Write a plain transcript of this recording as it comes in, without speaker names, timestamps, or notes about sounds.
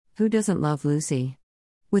Who doesn't love Lucy?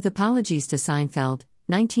 With apologies to Seinfeld,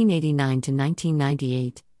 1989 to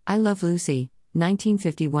 1998, I Love Lucy,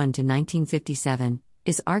 1951 to 1957,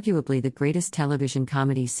 is arguably the greatest television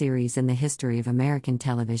comedy series in the history of American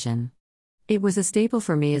television. It was a staple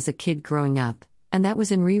for me as a kid growing up, and that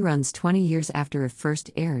was in reruns 20 years after it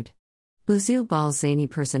first aired. Lucille Ball's zany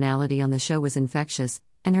personality on the show was infectious,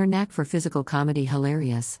 and her knack for physical comedy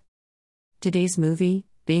hilarious. Today's movie,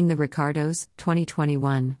 being The Ricardos,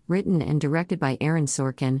 2021, written and directed by Aaron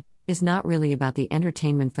Sorkin, is not really about the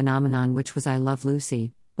entertainment phenomenon which was I Love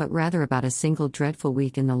Lucy, but rather about a single dreadful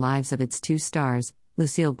week in the lives of its two stars,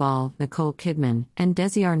 Lucille Ball, Nicole Kidman, and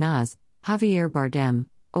Desi Arnaz, Javier Bardem,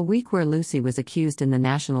 a week where Lucy was accused in the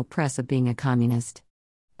national press of being a communist.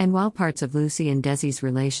 And while parts of Lucy and Desi's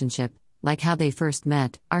relationship, like how they first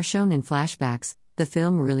met, are shown in flashbacks, the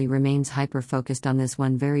film really remains hyper-focused on this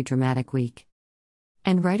one very dramatic week.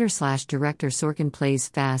 And writer/director Sorkin plays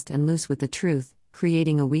fast and loose with the truth,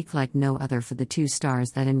 creating a week like no other for the two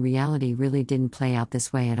stars that in reality really didn't play out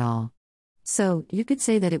this way at all. So, you could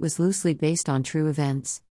say that it was loosely based on true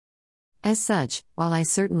events. As such, while I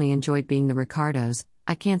certainly enjoyed being the Ricardos,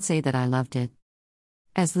 I can't say that I loved it.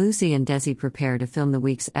 As Lucy and Desi prepare to film the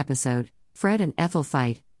week's episode, Fred and Ethel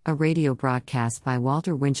fight, a radio broadcast by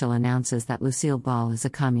Walter Winchell announces that Lucille Ball is a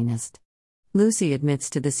communist. Lucy admits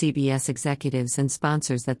to the CBS executives and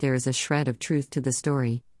sponsors that there is a shred of truth to the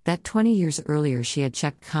story, that 20 years earlier she had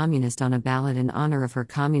checked communist on a ballot in honor of her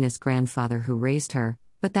communist grandfather who raised her,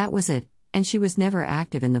 but that was it, and she was never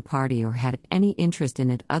active in the party or had any interest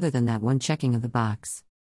in it other than that one checking of the box.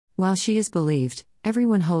 While she is believed,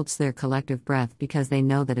 everyone holds their collective breath because they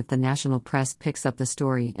know that if the national press picks up the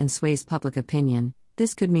story and sways public opinion,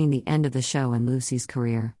 this could mean the end of the show and Lucy's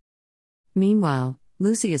career. Meanwhile,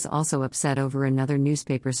 Lucy is also upset over another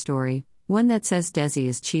newspaper story, one that says Desi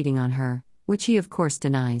is cheating on her, which he of course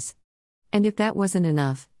denies. And if that wasn't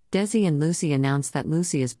enough, Desi and Lucy announce that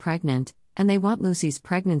Lucy is pregnant, and they want Lucy's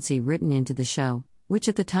pregnancy written into the show, which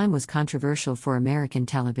at the time was controversial for American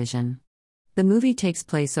television. The movie takes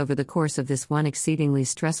place over the course of this one exceedingly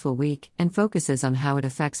stressful week and focuses on how it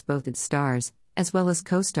affects both its stars, as well as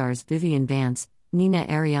co-stars Vivian Vance, Nina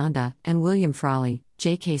Arianda, and William Frawley,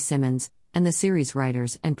 J.K. Simmons, and the series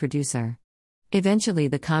writers and producer. Eventually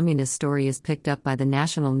the communist story is picked up by the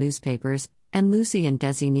national newspapers, and Lucy and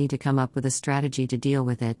Desi need to come up with a strategy to deal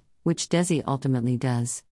with it, which Desi ultimately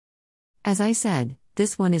does. As I said,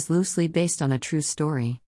 this one is loosely based on a true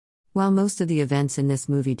story. While most of the events in this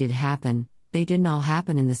movie did happen, they didn't all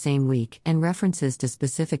happen in the same week, and references to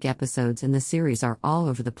specific episodes in the series are all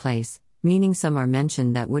over the place, meaning some are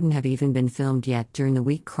mentioned that wouldn't have even been filmed yet during the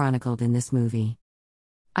week chronicled in this movie.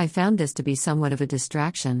 I found this to be somewhat of a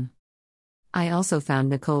distraction. I also found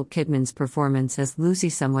Nicole Kidman's performance as Lucy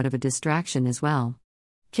somewhat of a distraction as well.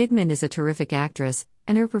 Kidman is a terrific actress,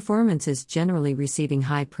 and her performance is generally receiving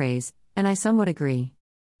high praise, and I somewhat agree.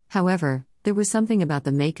 However, there was something about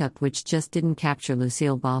the makeup which just didn't capture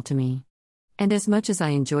Lucille Ball to me. And as much as I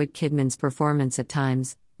enjoyed Kidman's performance at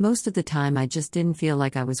times, most of the time I just didn't feel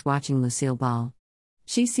like I was watching Lucille Ball.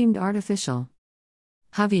 She seemed artificial.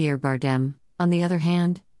 Javier Bardem, on the other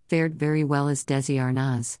hand, fared very well as Desi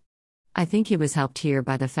Arnaz. I think he was helped here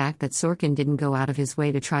by the fact that Sorkin didn't go out of his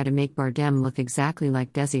way to try to make Bardem look exactly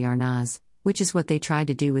like Desi Arnaz, which is what they tried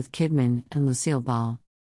to do with Kidman and Lucille Ball.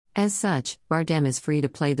 As such, Bardem is free to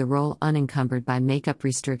play the role unencumbered by makeup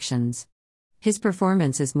restrictions. His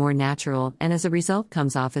performance is more natural and as a result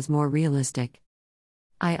comes off as more realistic.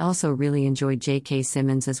 I also really enjoyed J.K.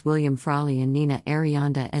 Simmons as William Frawley and Nina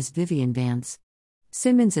Arianda as Vivian Vance.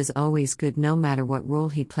 Simmons is always good no matter what role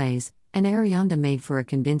he plays, and Arianda made for a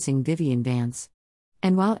convincing Vivian Vance.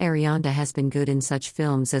 And while Arianda has been good in such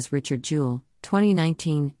films as Richard Jewell,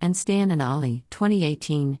 2019, and Stan and Ollie,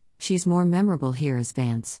 2018, she's more memorable here as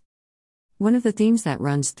Vance. One of the themes that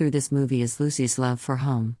runs through this movie is Lucy's love for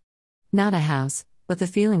home. Not a house, but the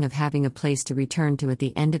feeling of having a place to return to at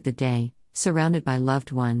the end of the day, surrounded by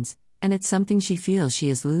loved ones, and it's something she feels she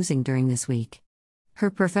is losing during this week. Her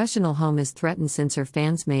professional home is threatened since her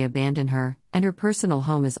fans may abandon her, and her personal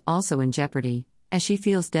home is also in jeopardy, as she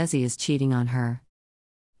feels Desi is cheating on her.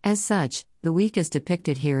 As such, the week as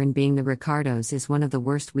depicted here in Being the Ricardos is one of the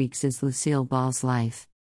worst weeks in Lucille Ball's life.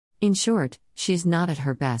 In short, she's not at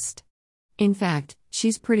her best. In fact,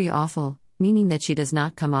 she's pretty awful, meaning that she does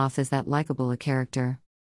not come off as that likable a character.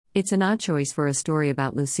 It's an odd choice for a story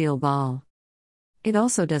about Lucille Ball. It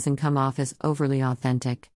also doesn't come off as overly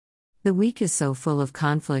authentic. The week is so full of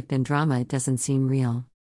conflict and drama it doesn't seem real.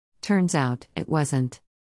 Turns out, it wasn't.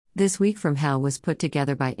 This Week from Hell was put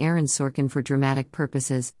together by Aaron Sorkin for dramatic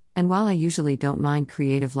purposes, and while I usually don't mind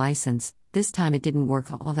creative license, this time it didn't work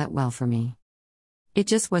all that well for me. It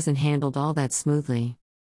just wasn't handled all that smoothly.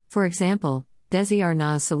 For example, Desi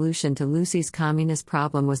Arnaz's solution to Lucy's communist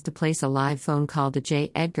problem was to place a live phone call to J.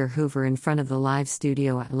 Edgar Hoover in front of the live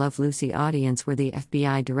Studio I Love Lucy audience where the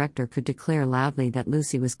FBI director could declare loudly that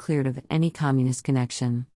Lucy was cleared of any communist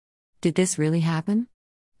connection. Did this really happen?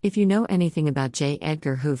 If you know anything about J.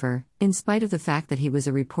 Edgar Hoover, in spite of the fact that he was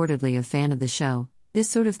reportedly a fan of the show, this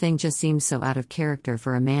sort of thing just seems so out of character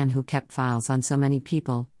for a man who kept files on so many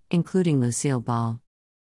people, including Lucille Ball.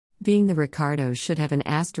 Being the RICARDOS should have an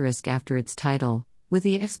asterisk after its title, with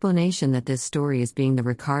the explanation that this story is being the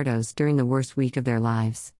RICARDOS during the worst week of their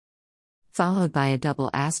lives. Followed by a double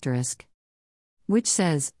asterisk. Which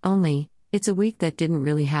says, only, it's a week that didn't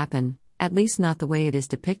really happen, at least not the way it is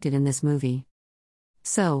depicted in this movie.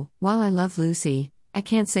 So, while I love Lucy, I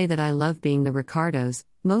can't say that I love being the RICARDOS,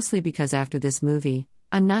 mostly because after this movie,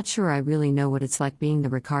 I'm not sure I really know what it's like being the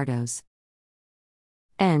RICARDOS.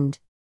 End.